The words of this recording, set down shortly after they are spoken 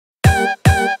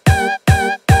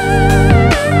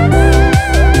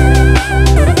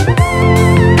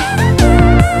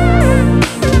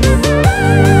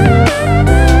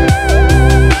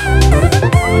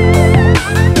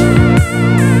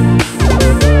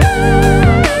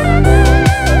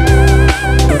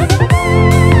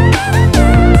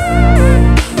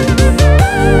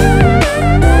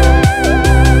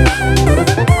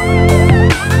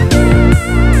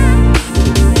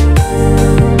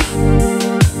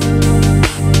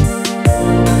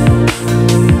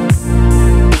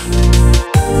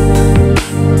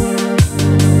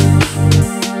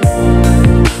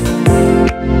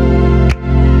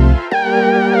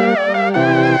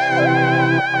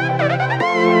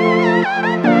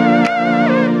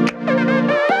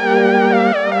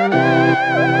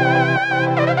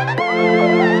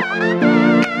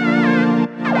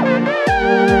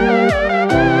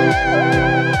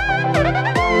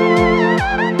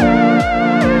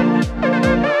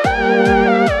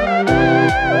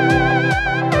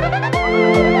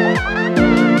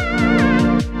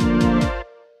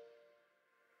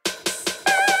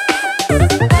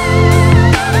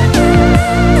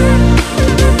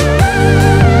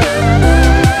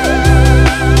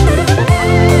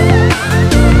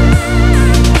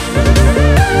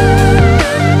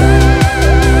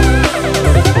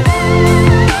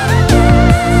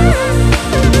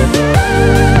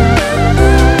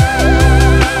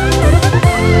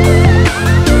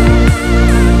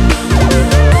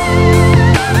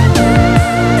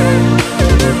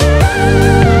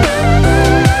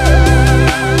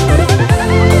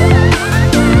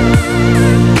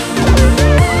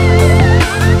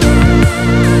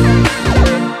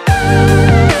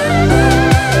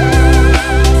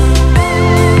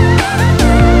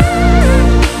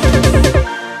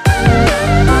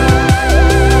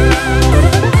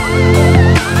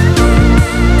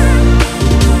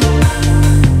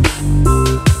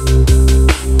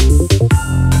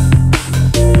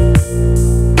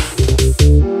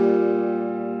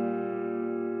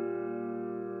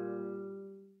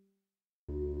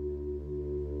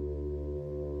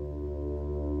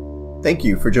Thank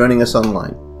you for joining us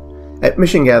online. At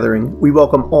Mission Gathering, we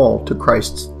welcome all to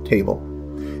Christ's table.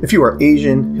 If you are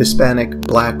Asian, Hispanic,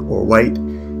 Black, or white,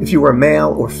 if you are male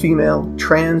or female,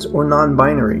 trans or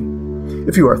non-binary,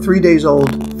 if you are 3 days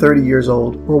old, 30 years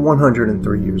old, or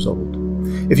 103 years old,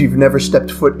 if you've never stepped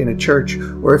foot in a church,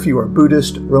 or if you are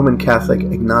Buddhist, Roman Catholic,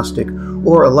 agnostic,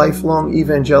 or a lifelong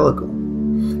evangelical,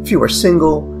 if you are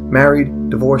single, married,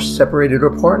 divorced, separated,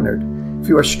 or partnered, if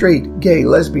you are straight, gay,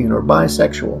 lesbian, or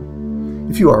bisexual,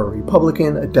 if you are a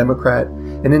Republican, a Democrat,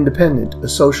 an independent, a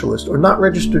socialist, or not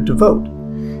registered to vote,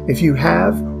 if you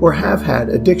have or have had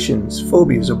addictions,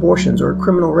 phobias, abortions, or a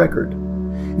criminal record,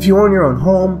 if you own your own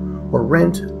home or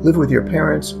rent, live with your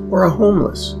parents, or are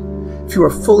homeless, if you are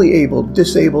fully able,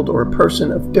 disabled, or a person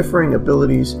of differing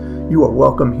abilities, you are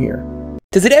welcome here.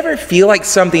 Does it ever feel like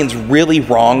something's really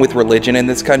wrong with religion in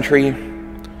this country?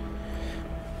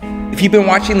 If you've been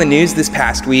watching the news this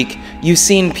past week, you've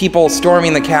seen people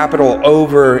storming the Capitol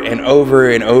over and over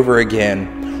and over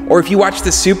again. Or if you watched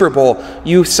the Super Bowl,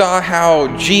 you saw how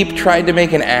Jeep tried to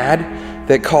make an ad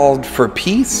that called for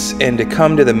peace and to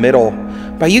come to the middle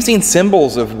by using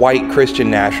symbols of white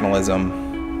Christian nationalism.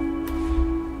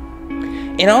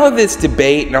 In all of this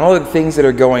debate and all of the things that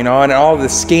are going on and all of the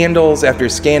scandals after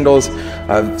scandals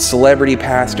of celebrity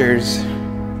pastors,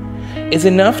 is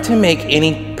enough to make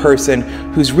any person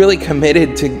who's really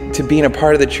committed to being a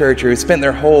part of the church or who spent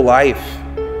their whole life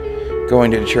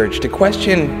going to church to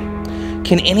question,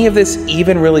 can any of this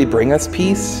even really bring us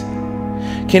peace?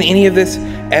 Can any of this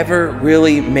ever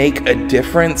really make a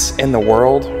difference in the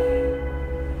world?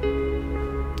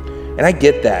 And I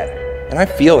get that, and I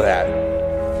feel that.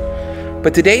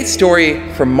 But today's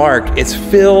story from Mark is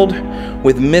filled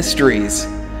with mysteries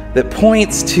that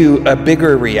points to a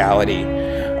bigger reality,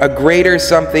 a greater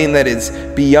something that is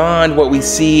beyond what we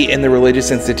see in the religious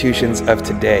institutions of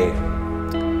today.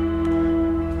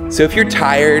 So if you're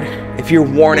tired, if you're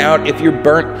worn out, if you're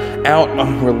burnt out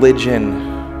on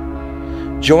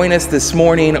religion, join us this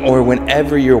morning or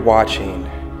whenever you're watching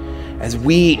as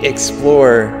we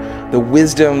explore the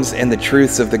wisdoms and the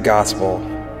truths of the gospel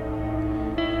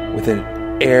with an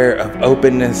air of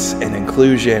openness and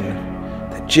inclusion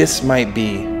that just might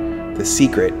be the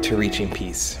secret to reaching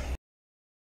peace.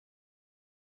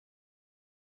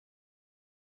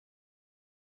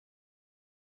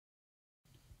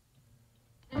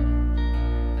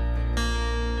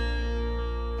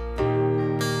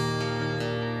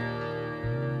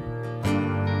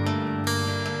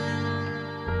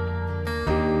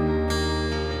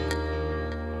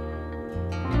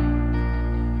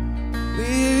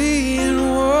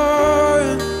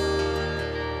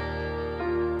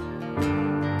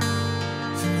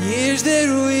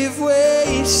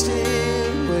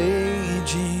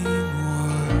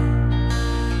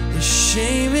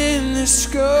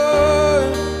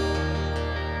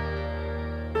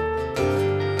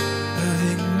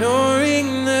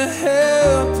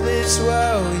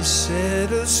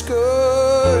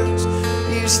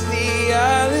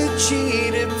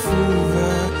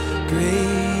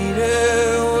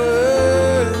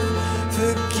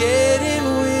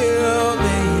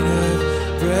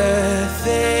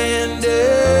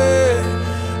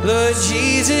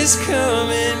 Jesus, come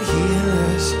and heal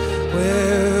us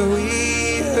where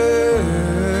we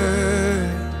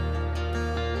hurt.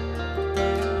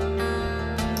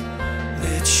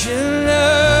 Let your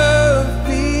love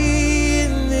be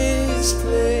in this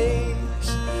place,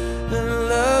 the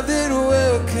love that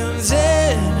welcomes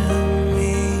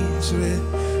enemies with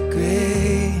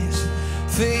grace.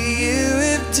 For you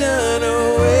have done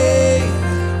away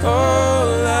with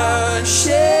all our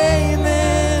shame.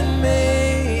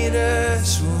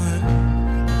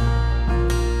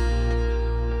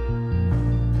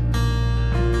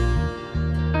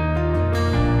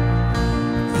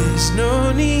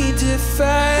 No need to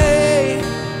fight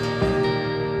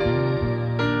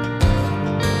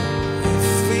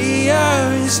if we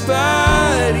are his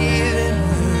body, then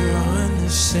we're on the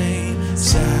same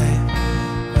side.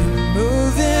 We're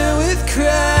moving with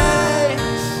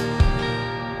Christ,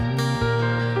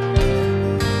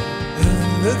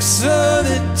 and looks for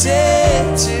the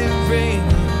dead to bring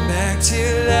them back to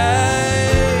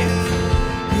life.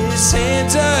 His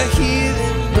hands are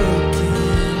healing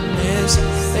brokenness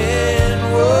and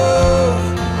woe.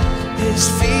 His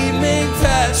feet make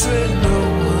paths where no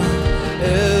one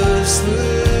else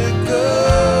would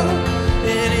go,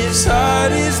 and his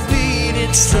heart is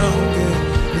beating stronger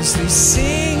as we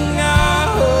sing our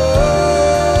hope.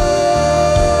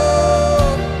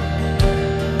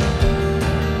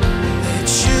 Let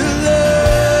your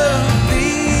love be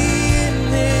in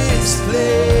this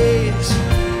place,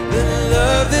 the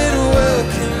love that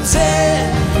welcomes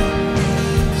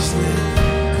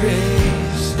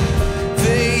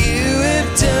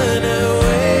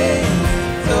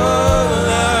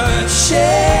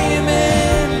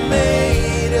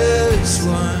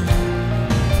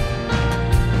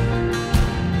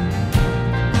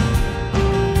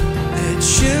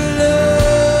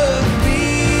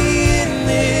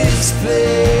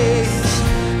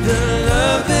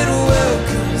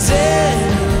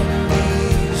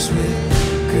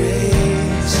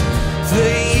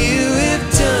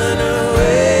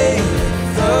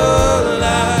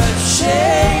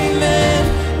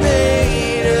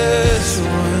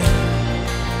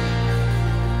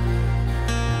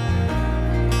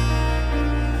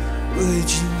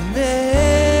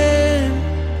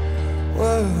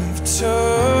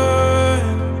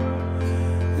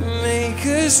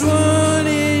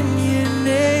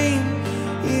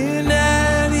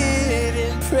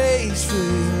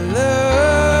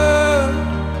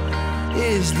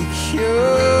is the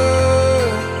cure.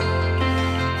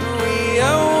 We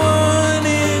are one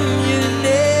in your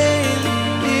name,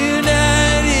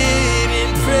 united in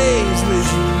praise with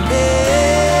your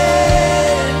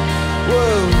man.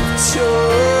 World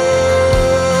tour,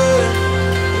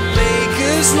 make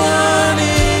us one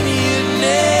in your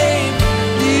name,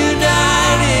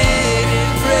 united in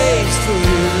praise for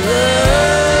your love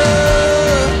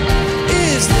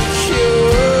is the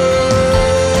cure.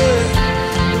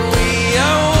 We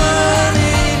are one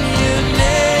in your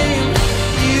name,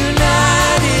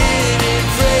 united in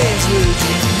praise with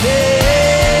your name.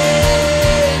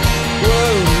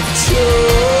 World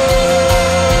tour,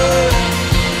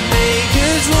 make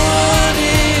us one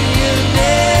in your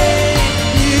name,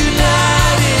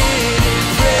 united in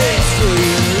praise for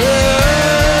your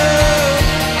love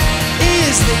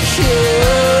is the cure.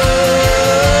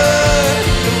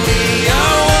 We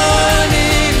are one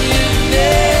in your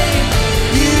name,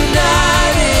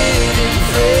 united in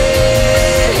praise.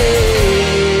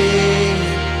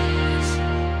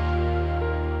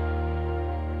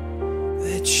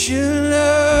 Let your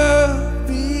love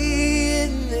be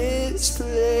in this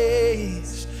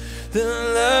place, the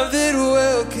love that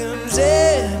welcomes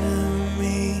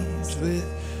enemies with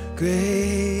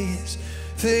grace.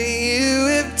 For you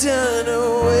have done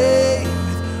away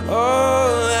with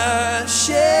all our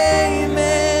shame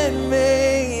and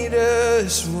made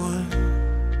us one.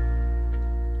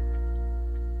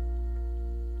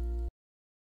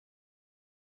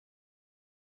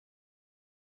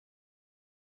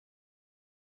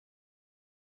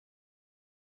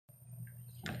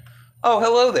 Oh,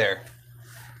 hello there.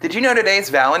 Did you know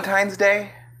today's Valentine's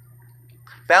Day?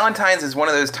 Valentine's is one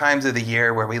of those times of the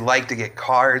year where we like to get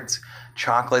cards,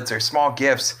 chocolates, or small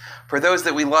gifts for those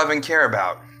that we love and care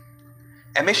about.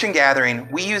 At Mission Gathering,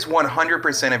 we use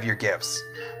 100% of your gifts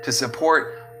to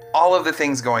support all of the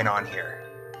things going on here.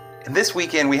 And this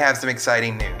weekend, we have some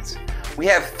exciting news. We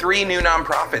have 3 new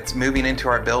nonprofits moving into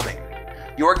our building.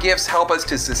 Your gifts help us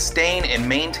to sustain and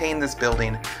maintain this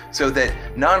building so that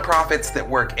nonprofits that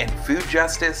work in food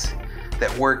justice,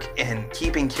 that work in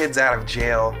keeping kids out of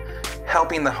jail,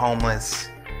 helping the homeless,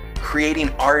 creating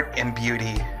art and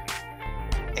beauty,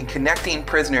 and connecting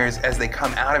prisoners as they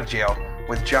come out of jail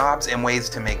with jobs and ways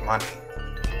to make money.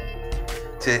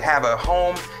 To have a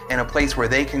home and a place where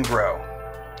they can grow.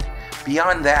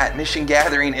 Beyond that, Mission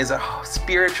Gathering is a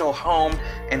spiritual home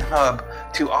and hub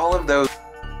to all of those who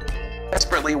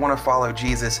desperately want to follow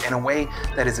Jesus in a way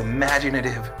that is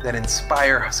imaginative, that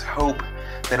inspires hope,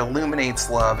 that illuminates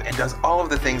love, and does all of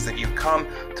the things that you've come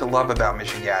to love about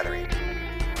Mission Gathering.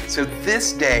 So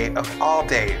this day of all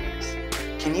days,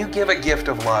 can you give a gift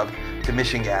of love to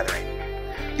Mission Gathering?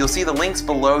 You'll see the links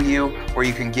below you where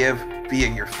you can give via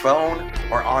your phone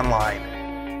or online.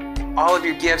 All of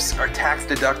your gifts are tax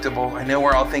deductible. I know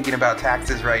we're all thinking about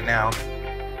taxes right now.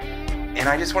 And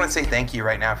I just want to say thank you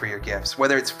right now for your gifts,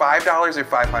 whether it's $5 or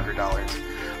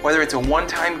 $500, whether it's a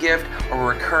one-time gift or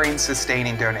a recurring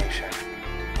sustaining donation.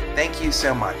 Thank you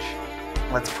so much.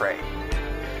 Let's pray.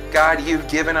 God, you've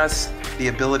given us the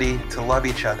ability to love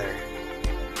each other.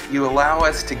 You allow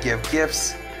us to give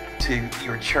gifts to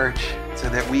your church so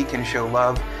that we can show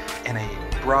love in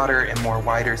a broader and more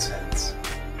wider sense.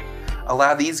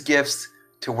 Allow these gifts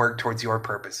to work towards your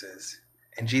purposes.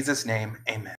 In Jesus' name,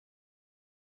 amen.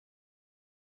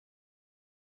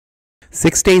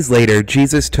 6 days later,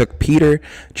 Jesus took Peter,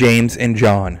 James, and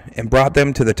John and brought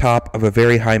them to the top of a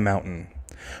very high mountain,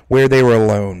 where they were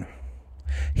alone.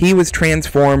 He was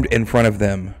transformed in front of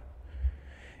them,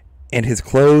 and his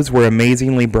clothes were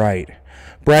amazingly bright,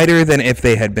 brighter than if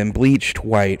they had been bleached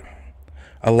white.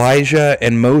 Elijah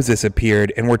and Moses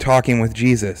appeared and were talking with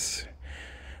Jesus.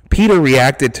 Peter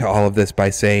reacted to all of this by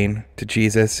saying to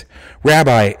Jesus,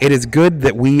 "Rabbi, it is good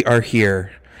that we are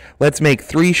here. Let's make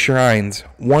 3 shrines,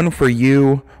 one for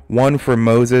you, one for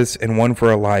Moses, and one for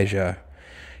Elijah."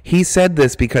 He said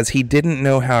this because he didn't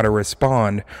know how to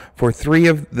respond, for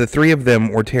the three of them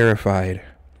were terrified.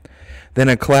 Then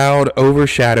a cloud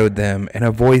overshadowed them, and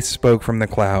a voice spoke from the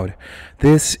cloud,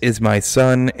 "This is my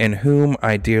son, in whom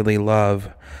I dearly love.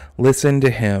 Listen to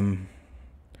him."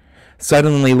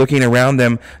 Suddenly, looking around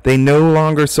them, they no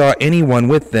longer saw anyone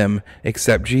with them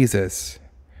except Jesus.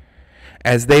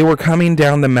 As they were coming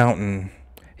down the mountain,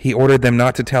 he ordered them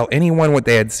not to tell anyone what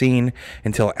they had seen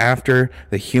until after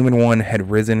the human one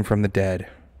had risen from the dead.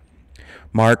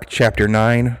 Mark chapter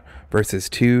 9, verses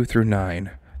 2 through 9,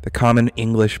 the Common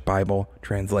English Bible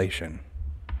translation.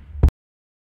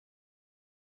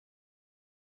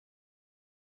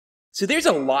 So there's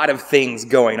a lot of things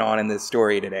going on in this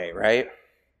story today, right?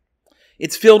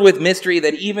 It's filled with mystery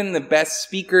that even the best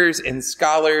speakers and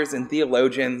scholars and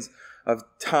theologians of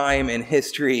time and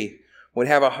history would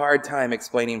have a hard time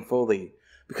explaining fully,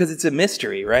 because it's a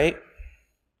mystery, right?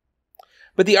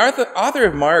 But the author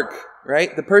of Mark,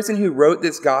 right, the person who wrote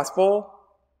this gospel,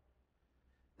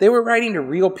 they were writing to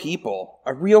real people,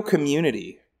 a real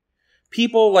community,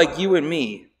 people like you and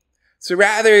me. So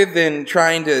rather than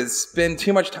trying to spend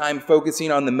too much time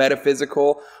focusing on the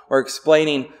metaphysical or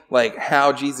explaining like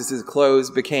how Jesus' clothes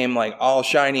became like all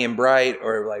shiny and bright,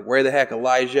 or like where the heck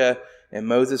Elijah and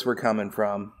Moses were coming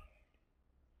from,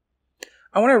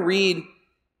 I want to read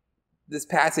this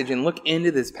passage and look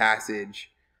into this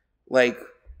passage like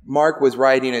Mark was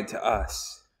writing it to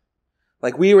us.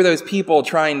 Like we were those people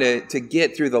trying to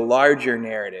get through the larger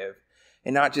narrative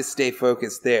and not just stay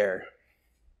focused there.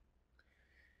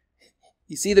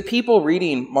 You see, the people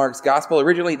reading Mark's gospel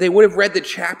originally, they would have read the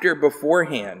chapter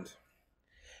beforehand.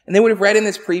 And they would have read in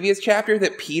this previous chapter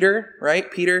that Peter,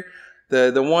 right? Peter,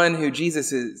 the one who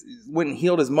Jesus went and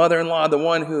healed his mother-in-law, the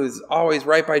one who's always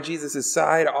right by Jesus'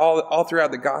 side all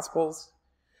throughout the Gospels.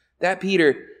 That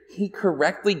Peter, he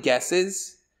correctly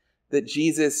guesses that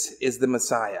Jesus is the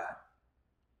Messiah.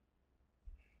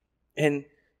 And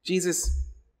Jesus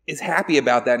is happy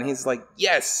about that. And he's like,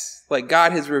 yes, like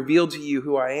God has revealed to you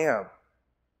who I am.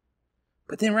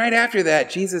 But then right after that,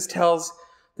 Jesus tells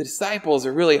the disciples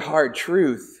a really hard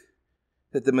truth,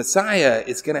 that the Messiah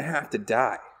is going to have to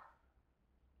die.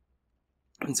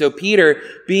 And so Peter,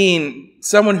 being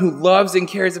someone who loves and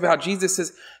cares about Jesus,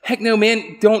 says, heck no,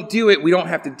 man, don't do it. We don't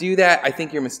have to do that. I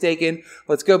think you're mistaken.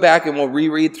 Let's go back and we'll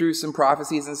reread through some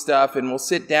prophecies and stuff, and we'll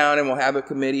sit down and we'll have a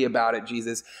committee about it,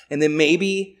 Jesus. And then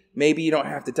maybe you don't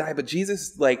have to die. But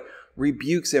Jesus, like,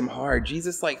 rebukes him hard.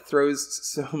 Jesus, like, throws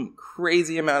some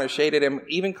crazy amount of shade at him,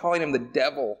 even calling him the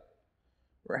devil,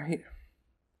 right?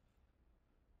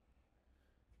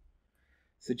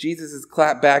 So Jesus has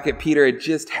clapped back at Peter. It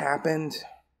just happened.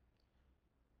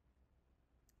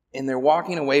 And they're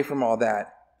walking away from all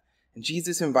that. And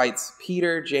Jesus invites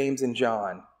Peter, James, and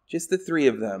John, just the three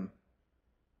of them,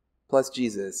 plus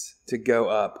Jesus, to go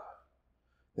up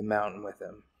the mountain with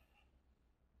him.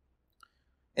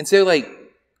 And so, like,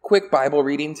 quick Bible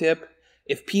reading tip.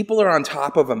 If people are on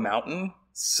top of a mountain,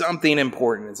 something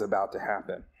important is about to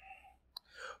happen.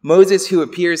 Moses, who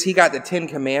appears, he got the 10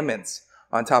 Commandments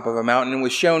on top of a mountain and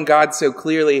was shown God so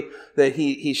clearly that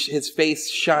his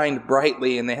face shined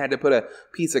brightly, and they had to put a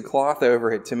piece of cloth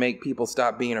over it to make people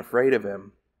stop being afraid of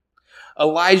him.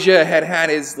 Elijah had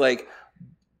his like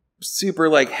super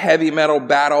like heavy metal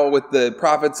battle with the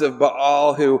prophets of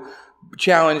Baal, who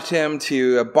challenged him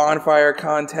to a bonfire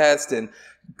contest, and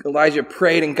Elijah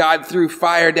prayed and God threw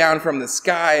fire down from the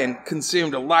sky and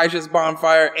consumed Elijah's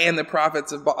bonfire and the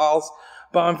prophets of Baal's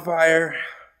bonfire.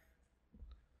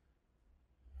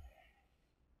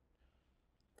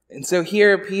 And so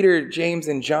here are Peter, James,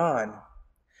 and John,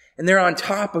 and they're on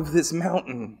top of this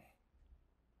mountain.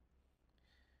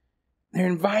 They're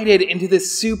invited into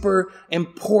this super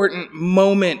important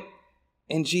moment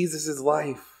in Jesus'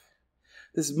 life.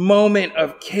 This moment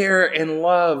of care and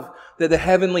love that the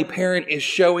heavenly parent is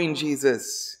showing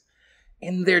Jesus.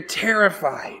 And they're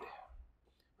terrified.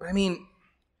 But I mean,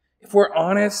 if we're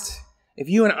honest, if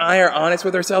you and I are honest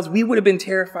with ourselves, we would have been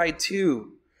terrified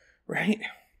too, right?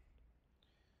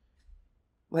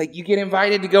 Like, you get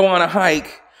invited to go on a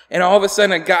hike, and all of a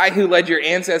sudden a guy who led your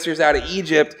ancestors out of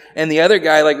Egypt and the other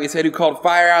guy, like we said, who called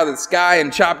fire out of the sky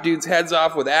and chopped dudes' heads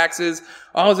off with axes,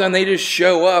 all of a sudden they just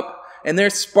show up and they're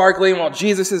sparkling while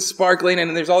Jesus is sparkling,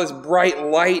 and there's all this bright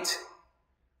light.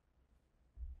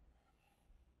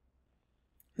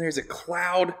 There's a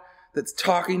cloud that's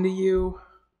talking to you.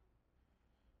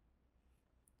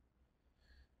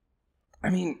 I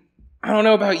mean, I don't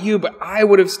know about you, but I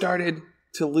would have started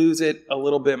to lose it a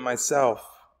little bit myself.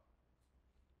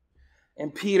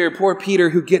 And Peter, poor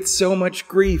Peter, who gets so much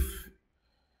grief,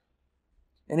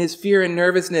 and his fear and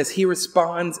nervousness, he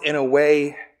responds in a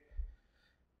way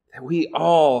that we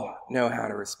all know how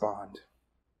to respond.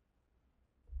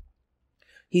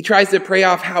 He tries to pray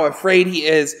off how afraid he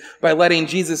is by letting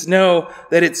Jesus know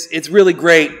that it's really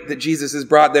great that Jesus has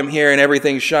brought them here and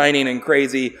everything's shining and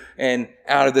crazy and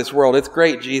out of this world. It's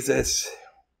great, Jesus.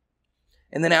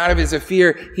 And then out of his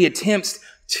fear, he attempts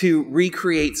to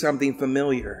recreate something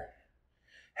familiar.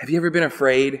 Have you ever been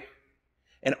afraid?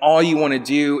 And all you want to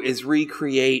do is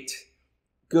recreate,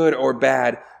 good or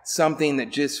bad, something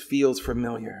that just feels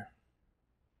familiar.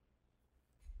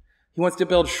 He wants to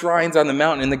build shrines on the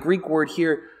mountain, and the Greek word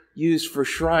here used for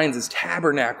shrines is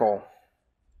tabernacle.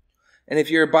 And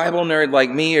if you're a Bible nerd like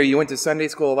me, or you went to Sunday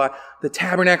school a lot, the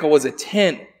tabernacle was a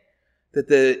tent that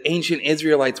the ancient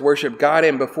Israelites worshiped God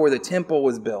in before the temple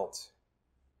was built.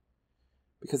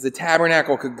 because the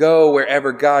tabernacle could go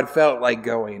wherever God felt like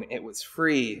going. It was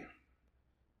free.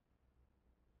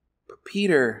 But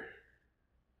Peter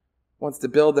wants to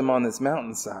build them on this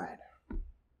mountainside.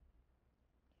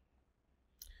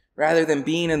 Rather than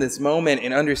being in this moment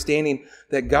and understanding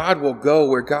that God will go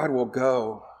where God will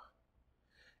go,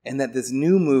 and that this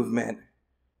new movement,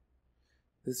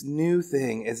 this new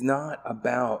thing is not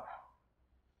about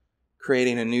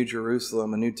creating a new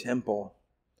Jerusalem, a new temple,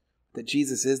 that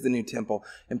Jesus is the new temple.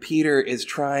 And Peter is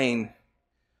trying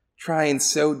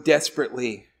so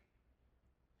desperately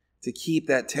to keep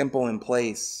that temple in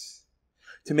place,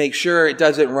 to make sure it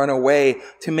doesn't run away,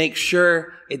 to make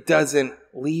sure it doesn't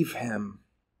leave him.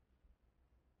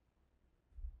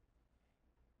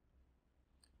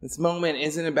 This moment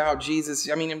isn't about Jesus.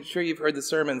 I mean, I'm sure you've heard the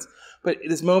sermons, but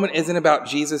this moment isn't about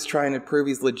Jesus trying to prove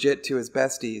he's legit to his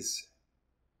besties.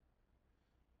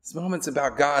 This moment's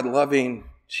about God loving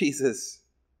Jesus,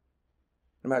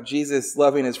 about Jesus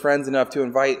loving his friends enough to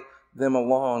invite them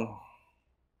along.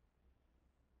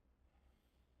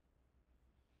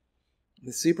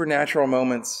 The supernatural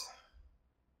moments,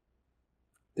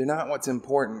 they're not what's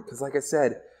important, because like I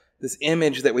said, this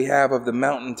image that we have of the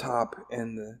mountaintop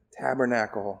and the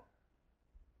tabernacle,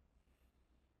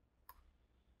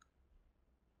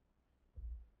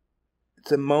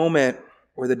 it's a moment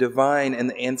where the divine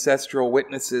and the ancestral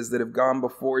witnesses that have gone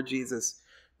before Jesus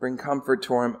bring comfort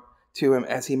to him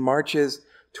as he marches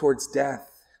towards death,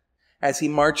 as he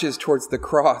marches towards the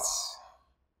cross.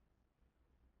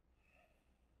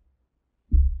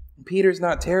 Peter's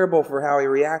not terrible for how he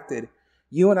reacted.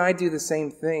 You and I do the same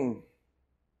thing.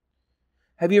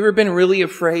 Have you ever been really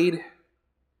afraid? Have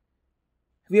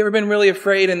you ever been really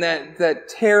afraid in that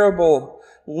terrible,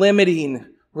 limiting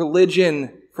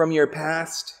religion from your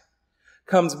past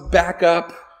comes back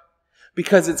up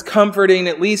because it's comforting?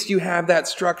 At least you have that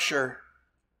structure.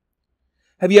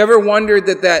 Have you ever wondered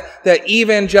that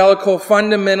evangelical,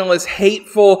 fundamentalist,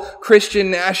 hateful, Christian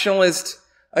nationalist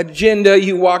agenda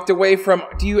you walked away from,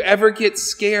 do you ever get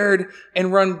scared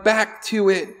and run back to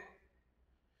it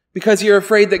because you're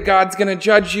afraid that God's going to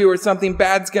judge you or something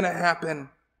bad's going to happen?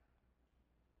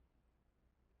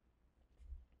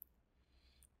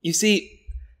 You see,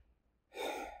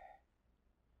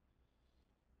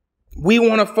 we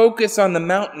want to focus on the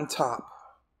mountaintop,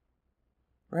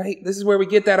 right? This is where we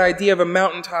get that idea of a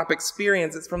mountaintop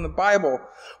experience. It's from the Bible.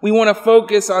 We want to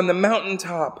focus on the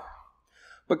mountaintop.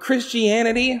 But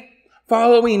Christianity,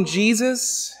 following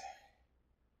Jesus,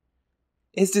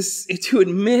 is to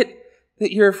admit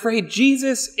that you're afraid.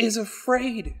 Jesus is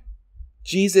afraid.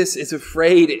 Jesus is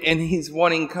afraid, and he's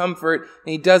wanting comfort,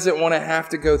 and he doesn't want to have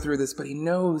to go through this, but he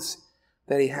knows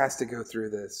that he has to go through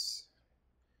this.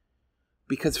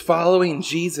 Because following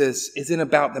Jesus isn't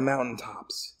about the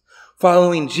mountaintops.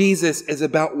 Following Jesus is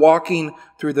about walking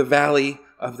through the valley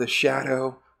of the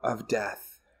shadow of death.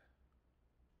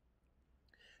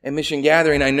 In Mission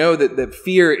Gathering, I know that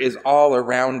fear is all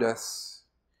around us.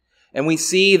 And we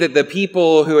see that the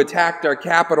people who attacked our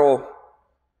capital,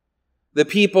 the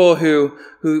people who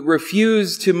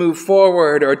refused to move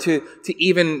forward or to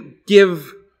even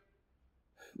give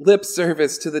lip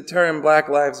service to the term Black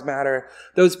Lives Matter,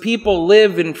 those people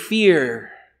live in fear.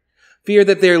 Fear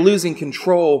that they're losing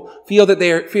control. Fear that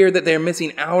they're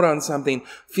missing out on something.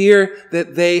 Fear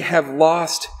that they have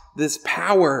lost this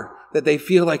power that they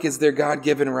feel like is their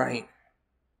God-given right.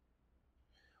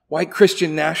 White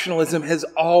Christian nationalism has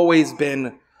always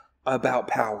been about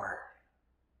power.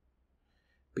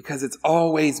 Because it's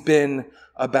always been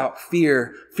about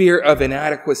fear. Fear of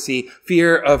inadequacy.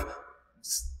 Fear of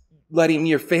letting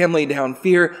your family down.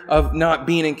 Fear of not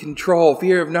being in control.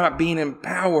 Fear of not being in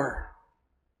power.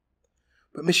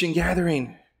 But Mission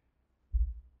Gathering,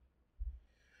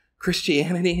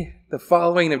 Christianity, the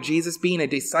following of Jesus, being a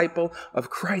disciple of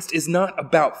Christ, is not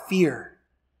about fear.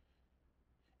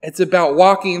 It's about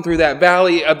walking through that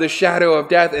valley of the shadow of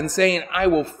death and saying, I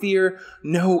will fear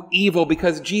no evil,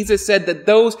 because Jesus said that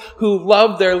those who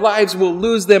love their lives will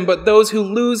lose them, but those who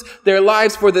lose their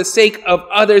lives for the sake of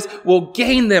others will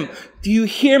gain them. Do you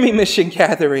hear me, Mission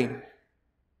Gathering?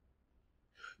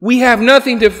 We have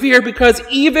nothing to fear, because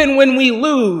even when we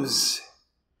lose,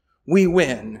 we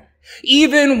win.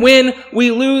 Even when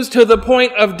we lose to the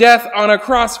point of death on a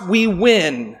cross, we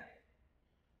win.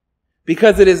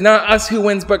 Because it is not us who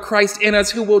wins, but Christ in us,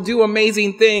 who will do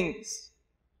amazing things.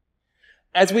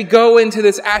 As we go into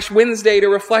this Ash Wednesday to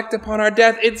reflect upon our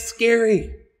death, it's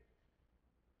scary.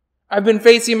 I've been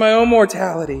facing my own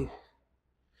mortality.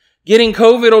 Getting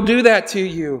COVID will do that to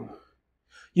you.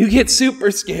 You get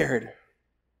super scared.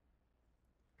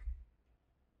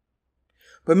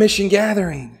 But Mission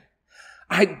Gathering,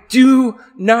 I do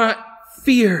not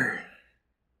fear.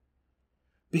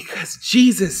 Because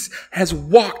Jesus has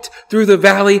walked through the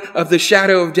valley of the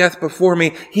shadow of death before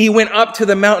me. He went up to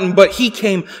the mountain, but he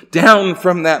came down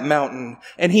from that mountain.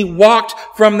 And he walked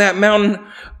from that mountain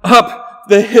up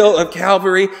the hill of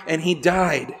Calvary, and he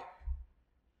died.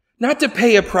 Not to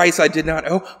pay a price I did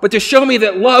not owe, but to show me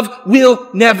that love will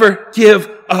never give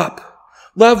up.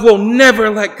 Love will never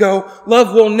let go.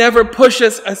 Love will never push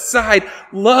us aside.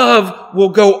 Love will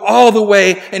go all the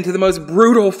way into the most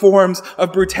brutal forms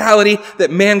of brutality that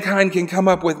mankind can come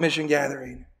up with, Mission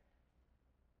Gathering.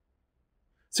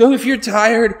 So if you're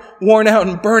tired, worn out,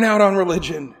 and burnt out on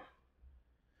religion,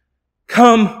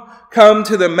 come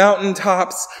to the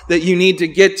mountaintops that you need to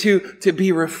get to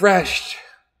be refreshed.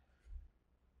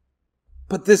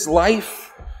 But this life,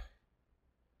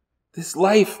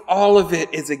 all of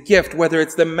it is a gift, whether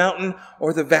it's the mountain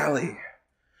or the valley.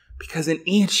 Because in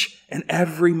each and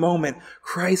every moment,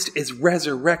 Christ is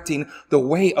resurrecting the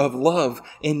way of love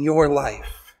in your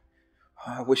life.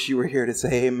 I wish you were here to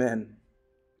say amen.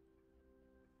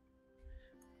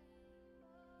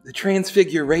 The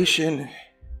Transfiguration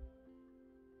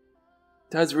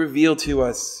does reveal to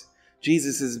us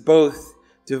Jesus is both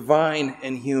divine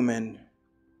and human.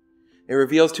 It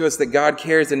reveals to us that God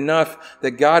cares enough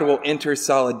that God will enter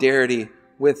solidarity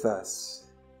with us.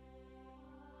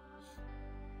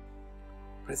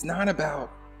 But it's not about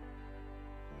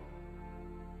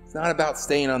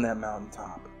staying on that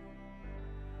mountaintop.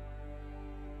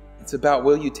 It's about,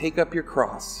 will you take up your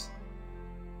cross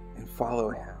and follow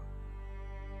him?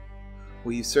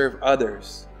 Will you serve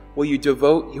others? Will you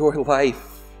devote your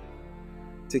life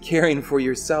to caring for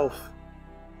yourself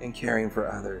and caring for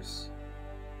others?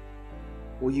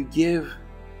 Will you give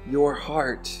your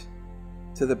heart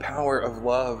to the power of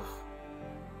love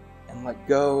and let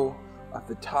go of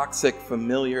the toxic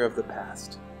familiar of the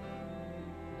past?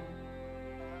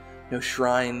 No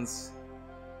shrines,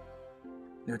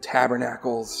 no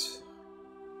tabernacles,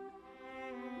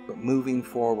 but moving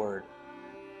forward,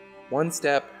 one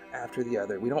step after the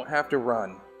other. We don't have to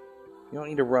run. You don't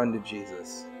need to run to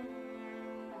Jesus.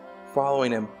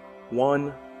 Following him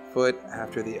one foot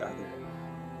after the other,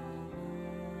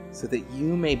 so that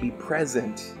you may be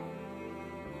present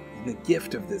in the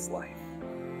gift of this life,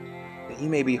 that you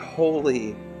may be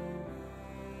holy,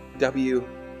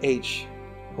 W-H,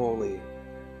 holy,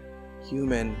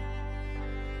 human,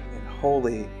 and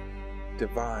holy,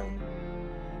 divine,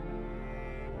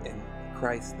 in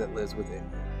Christ that lives within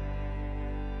you.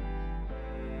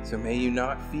 So may you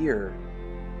not fear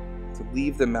to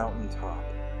leave the mountaintop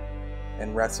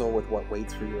and wrestle with what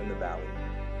waits for you in the valley.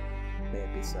 May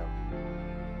it be so.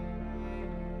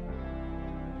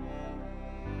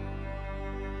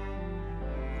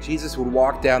 Jesus would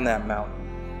walk down that mountain.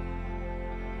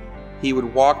 He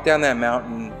would walk down that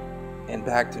mountain and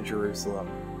back to Jerusalem.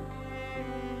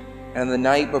 And the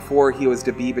night before he was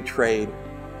to be betrayed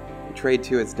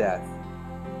to his death,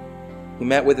 he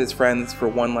met with his friends for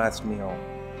one last meal.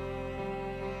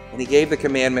 And he gave the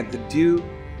commandment to do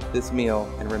this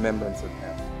meal in remembrance of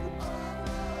him.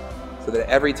 So that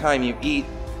every time you eat,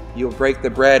 you'll break the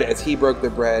bread as he broke the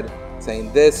bread,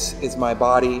 saying, "This is my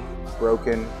body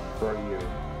broken for you."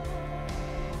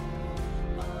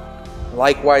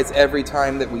 Likewise, every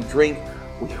time that we drink,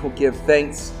 we will give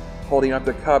thanks, holding up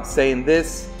the cup, saying,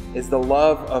 "This is the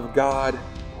love of God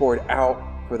poured out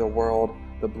for the world,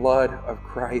 the blood of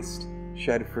Christ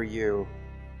shed for you."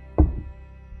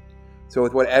 So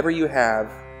with whatever you have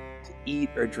to eat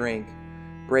or drink,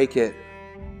 break it.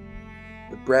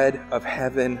 The bread of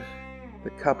heaven, the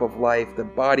cup of life, the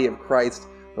body of Christ,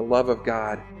 the love of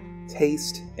God.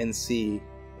 Taste and see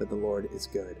that the Lord is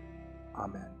good.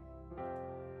 Amen.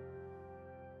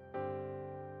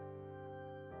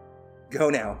 Go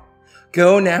now.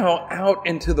 Go now out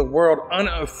into the world,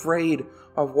 unafraid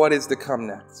of what is to come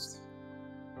next,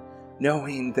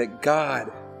 knowing that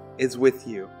God is with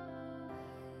you,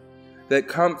 that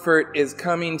comfort is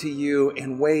coming to you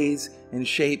in ways and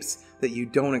shapes that you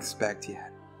don't expect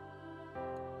yet.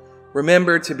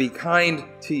 Remember to be kind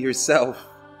to yourself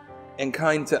and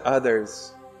kind to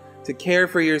others, to care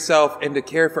for yourself and to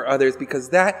care for others, because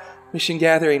that mission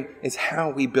gathering is how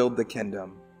we build the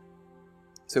kingdom.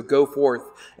 So go forth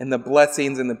in the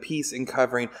blessings and the peace and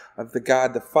covering of the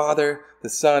God, the Father, the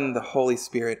Son, the Holy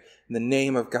Spirit, in the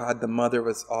name of God, the Mother of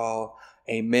us all.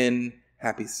 Amen.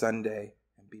 Happy Sunday.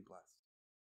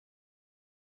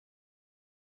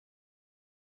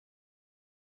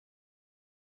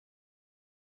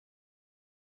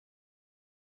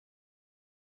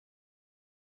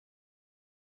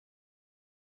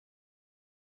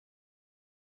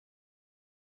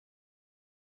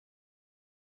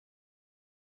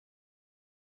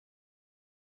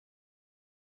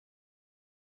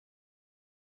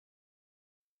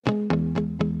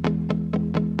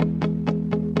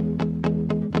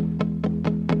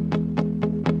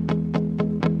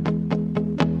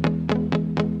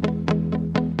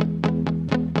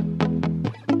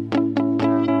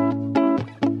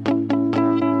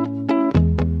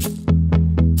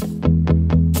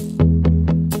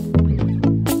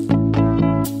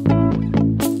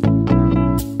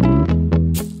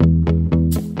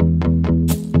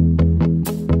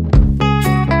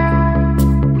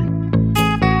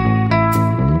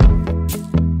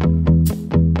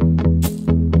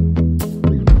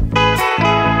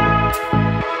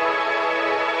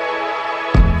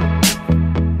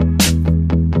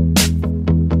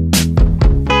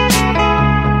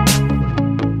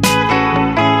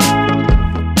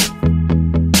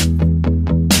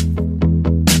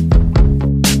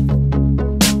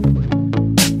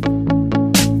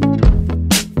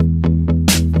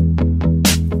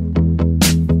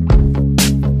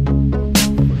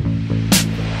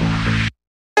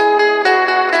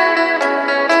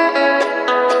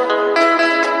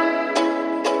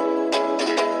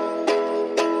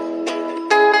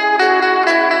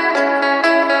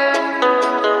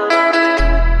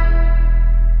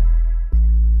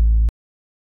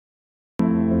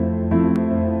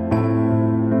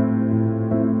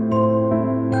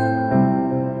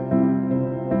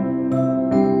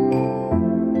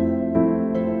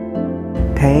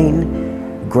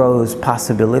 Pain grows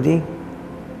possibility.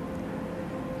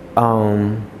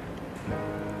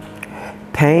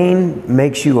 Pain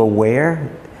makes you aware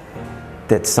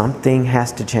that something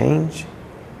has to change.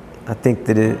 I think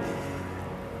that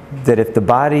if the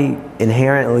body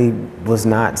inherently was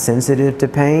not sensitive to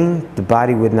pain, the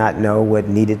body would not know what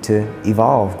needed to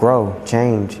evolve, grow,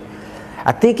 change.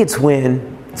 I think it's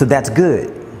so that's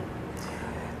good.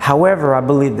 However, I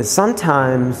believe that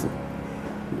sometimes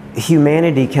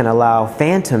humanity can allow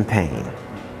phantom pain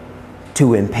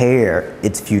to impair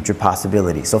its future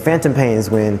possibilities. So phantom pain is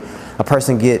when a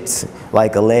person gets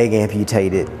like a leg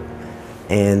amputated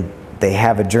and they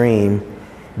have a dream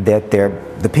that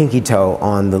the pinky toe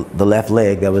on the left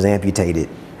leg that was amputated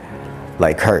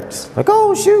like hurts. Like,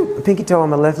 oh shoot, the pinky toe on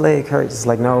my left leg hurts. It's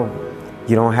like, no,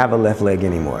 you don't have a left leg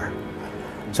anymore.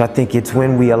 So I think it's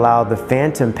when we allow the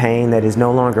phantom pain that is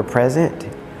no longer present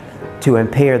to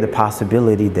impair the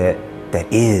possibility that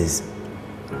is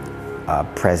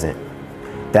present.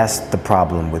 That's the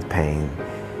problem with pain.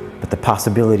 But the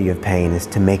possibility of pain is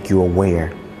to make you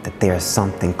aware that there's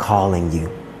something calling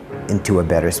you into a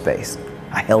better space,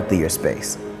 a healthier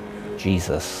space.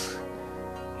 Jesus,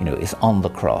 is on the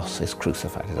cross, is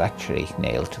crucified, is actually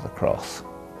nailed to the cross.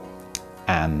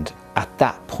 And at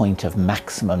that point of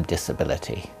maximum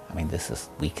disability, I mean, this is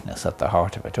weakness at the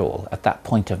heart of it all. At that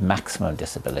point of maximum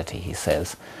disability, he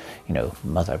says,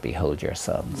 mother, behold your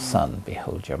son, son,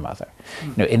 behold your mother.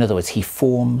 In other words, he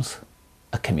forms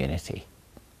a community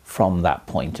from that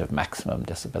point of maximum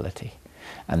disability.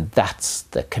 And that's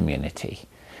the community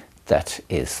that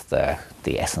is the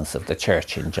essence of the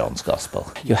church in John's Gospel.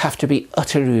 You have to be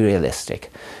utterly realistic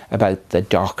about the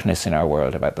darkness in our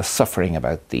world, about the suffering,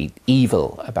 about the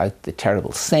evil, about the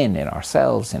terrible sin in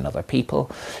ourselves, in other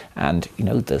people. And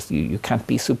you can't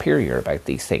be superior about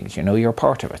these things. You're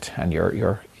part of it, and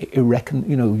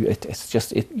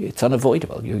it's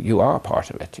unavoidable. You are part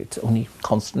of it. It's only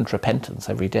constant repentance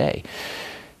every day.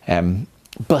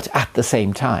 But at the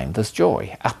same time, there's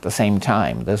joy. At the same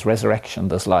time, there's resurrection,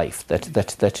 there's life,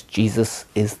 that Jesus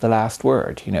is the last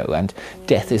word, and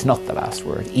death is not the last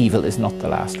word, evil is not the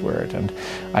last word. And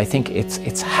I think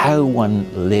it's how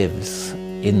one lives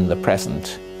in the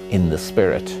present, in the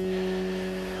Spirit,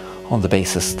 on the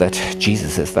basis that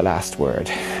Jesus is the last word,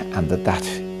 and that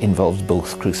involves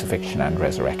both crucifixion and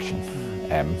resurrection.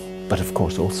 But of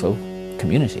course also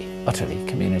community, utterly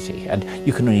community, and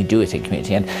you can only do it in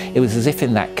community. And it was as if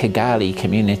in that Kigali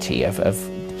community of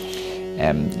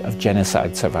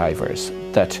genocide survivors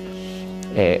that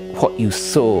what you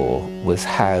saw was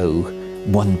how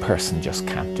one person just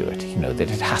can't do it.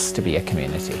 That it has to be a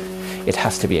community. It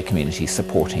has to be a community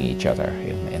supporting each other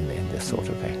in this sort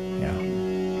of thing. Yeah.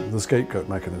 The scapegoat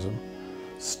mechanism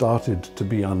started to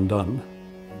be undone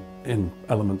in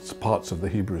parts of the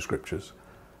Hebrew scriptures,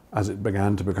 as it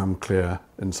began to become clear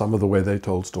in some of the way they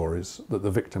told stories that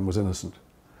the victim was innocent,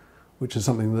 which is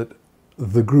something that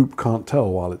the group can't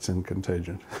tell while it's in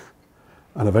contagion.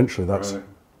 And eventually that's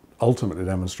ultimately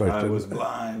demonstrated I was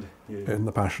blind. In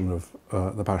the Passion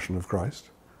of Christ,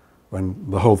 when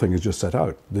the whole thing is just set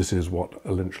out. This is what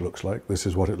a lynch looks like. This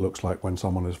is what it looks like when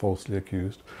someone is falsely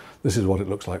accused. This is what it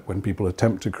looks like when people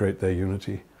attempt to create their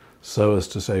unity so as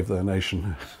to save their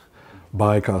nation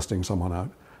by casting someone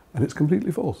out. And it's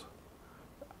completely false.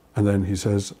 And then he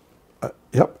says,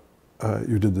 yep,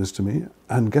 you did this to me,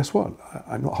 and guess what?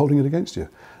 I'm not holding it against you.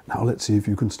 Now let's see if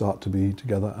you can start to be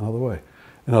together another way.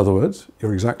 In other words,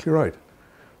 you're exactly right.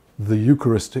 The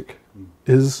Eucharistic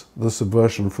is the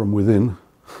subversion from within.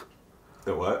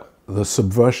 The what? The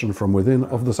subversion from within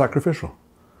of the sacrificial.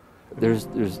 There's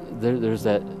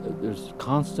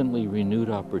constantly renewed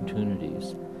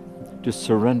opportunities to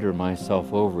surrender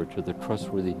myself over to the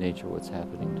trustworthy nature of what's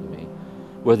happening to me.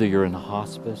 Whether you're in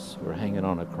hospice or hanging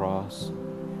on a cross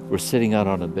or sitting out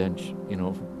on a bench, you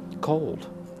know, cold,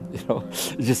 you know,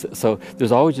 just so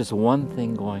there's always just one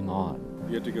thing going on.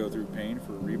 You have to go through pain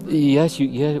for rebirth? Yes,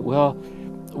 well,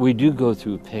 we do go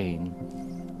through pain,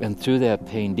 and through that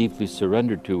pain, deeply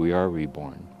surrendered to, we are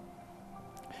reborn.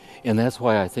 And that's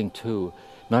why I think, too,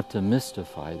 not to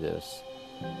mystify this,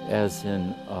 as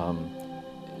in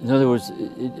other words,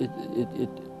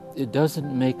 it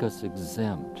doesn't make us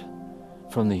exempt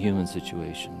from the human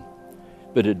situation,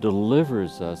 but it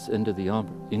delivers us into the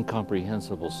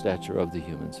incomprehensible stature of the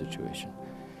human situation.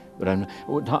 But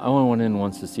I went in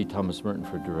once to see Thomas Merton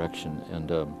for direction,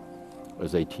 and I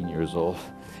was 18 years old,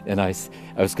 and I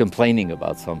was complaining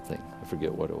about something. I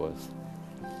forget what it was.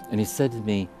 And he said to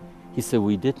me, he said,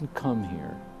 we didn't come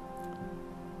here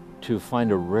to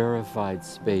find a rarefied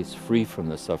space free from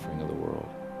the suffering of the world.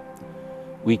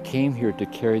 We came here to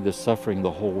carry the suffering of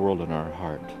the whole world in our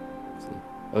heart. See?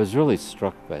 I was really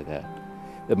struck by that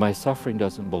my suffering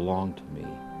doesn't belong to me.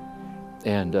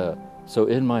 And so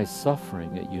in my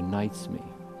suffering, it unites me.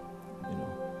 You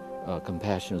know,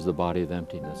 compassion is the body of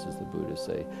emptiness, as the Buddhists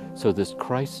say. So this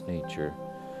Christ nature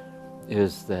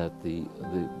is that the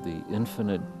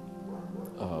infinite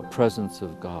presence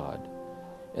of God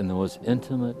and the most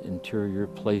intimate interior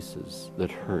places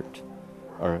that hurt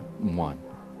are one.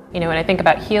 You know, when I think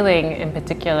about healing in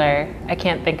particular, I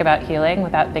can't think about healing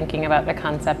without thinking about the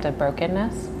concept of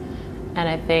brokenness. And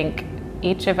I think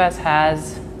each of us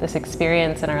has this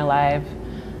experience in our life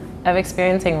of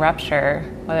experiencing rupture,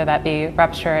 whether that be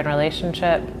rupture in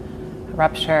relationship,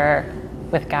 rupture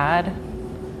with God,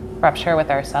 rupture with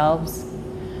ourselves.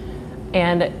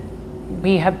 And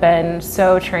we have been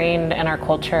so trained in our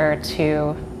culture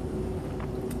to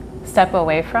step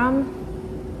away from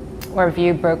or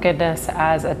view brokenness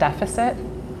as a deficit.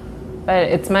 But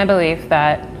it's my belief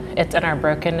that it's in our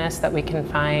brokenness that we can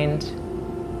find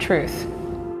truth.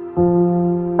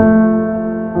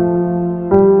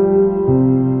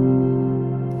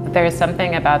 There's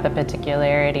something about the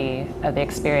particularity of the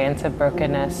experience of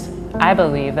brokenness, I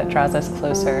believe, that draws us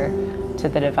closer to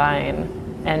the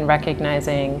divine, and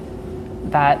recognizing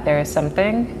that there is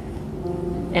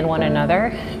something in one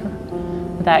another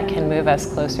that can move us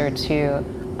closer to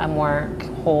a more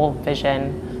whole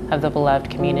vision of the beloved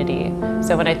community.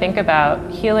 So when I think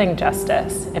about healing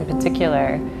justice in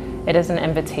particular, it is an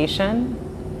invitation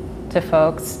to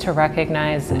folks to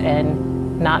recognize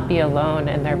and not be alone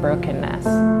in their brokenness.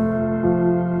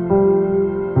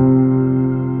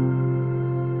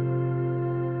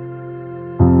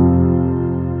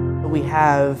 We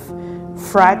have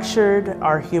fractured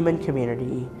our human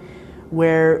community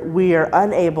where we are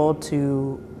unable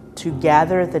to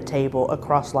gather at the table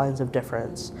across lines of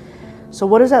difference. So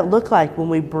what does that look like when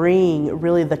we bring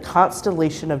really the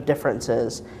constellation of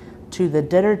differences to the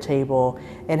dinner table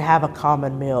and have a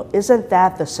common meal? Isn't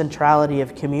that the centrality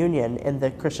of communion in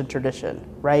the Christian tradition,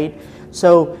 right?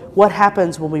 So what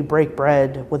happens when we break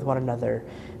bread with one another,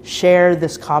 share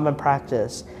this common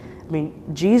practice? I mean,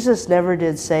 Jesus never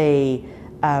did say,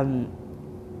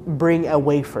 bring a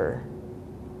wafer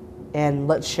and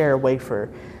let's share a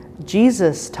wafer.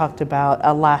 Jesus talked about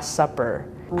a Last Supper.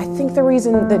 I think the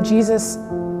reason that Jesus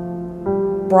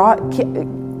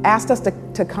asked us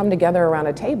to come together around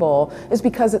a table is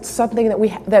because it's something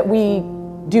that we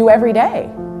do every day.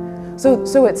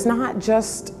 So it's not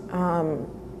just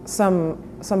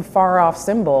some far off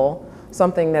symbol,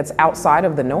 something that's outside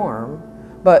of the norm,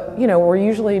 but you know, we're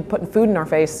usually putting food in our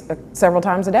face several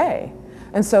times a day.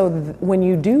 And so when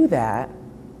you do that,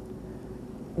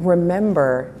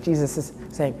 remember, Jesus is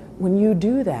saying, when you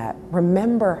do that,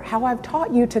 remember how I've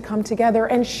taught you to come together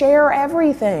and share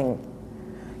everything.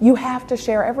 You have to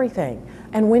share everything.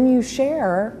 And when you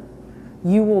share,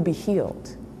 you will be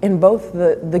healed in both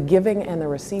the giving and the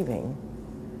receiving.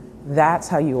 That's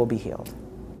how you will be healed.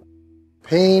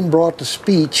 Pain brought to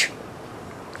speech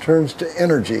turns to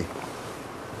energy.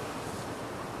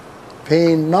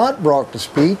 Pain not brought to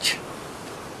speech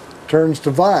turns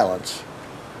to violence.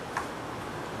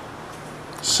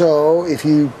 So if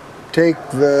you take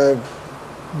the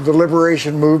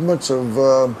liberation movements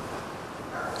of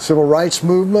civil rights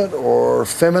movement or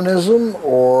feminism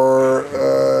or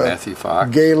Matthew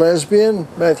Fox. gay lesbian,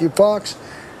 Matthew Fox.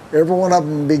 Every one of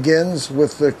them begins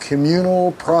with the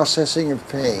communal processing of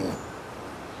pain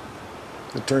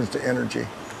that turns to energy.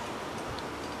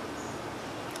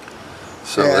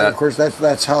 So and of course,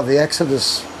 that's how the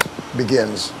Exodus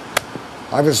begins.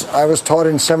 I was taught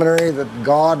in seminary that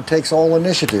God takes all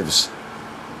initiatives,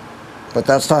 but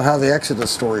that's not how the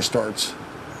Exodus story starts.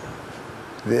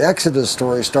 The Exodus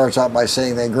story starts out by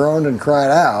saying they groaned and cried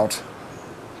out,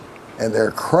 and their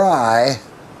cry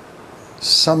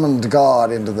summoned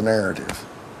God into the narrative.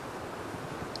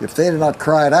 If they had not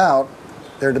cried out,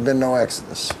 there'd have been no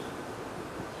Exodus.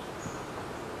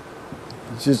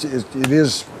 It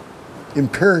is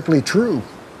empirically true.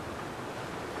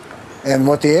 And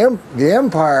what the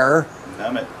empire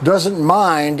doesn't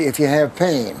mind if you have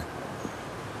pain.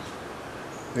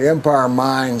 The empire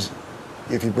minds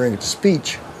if you bring it to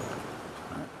speech.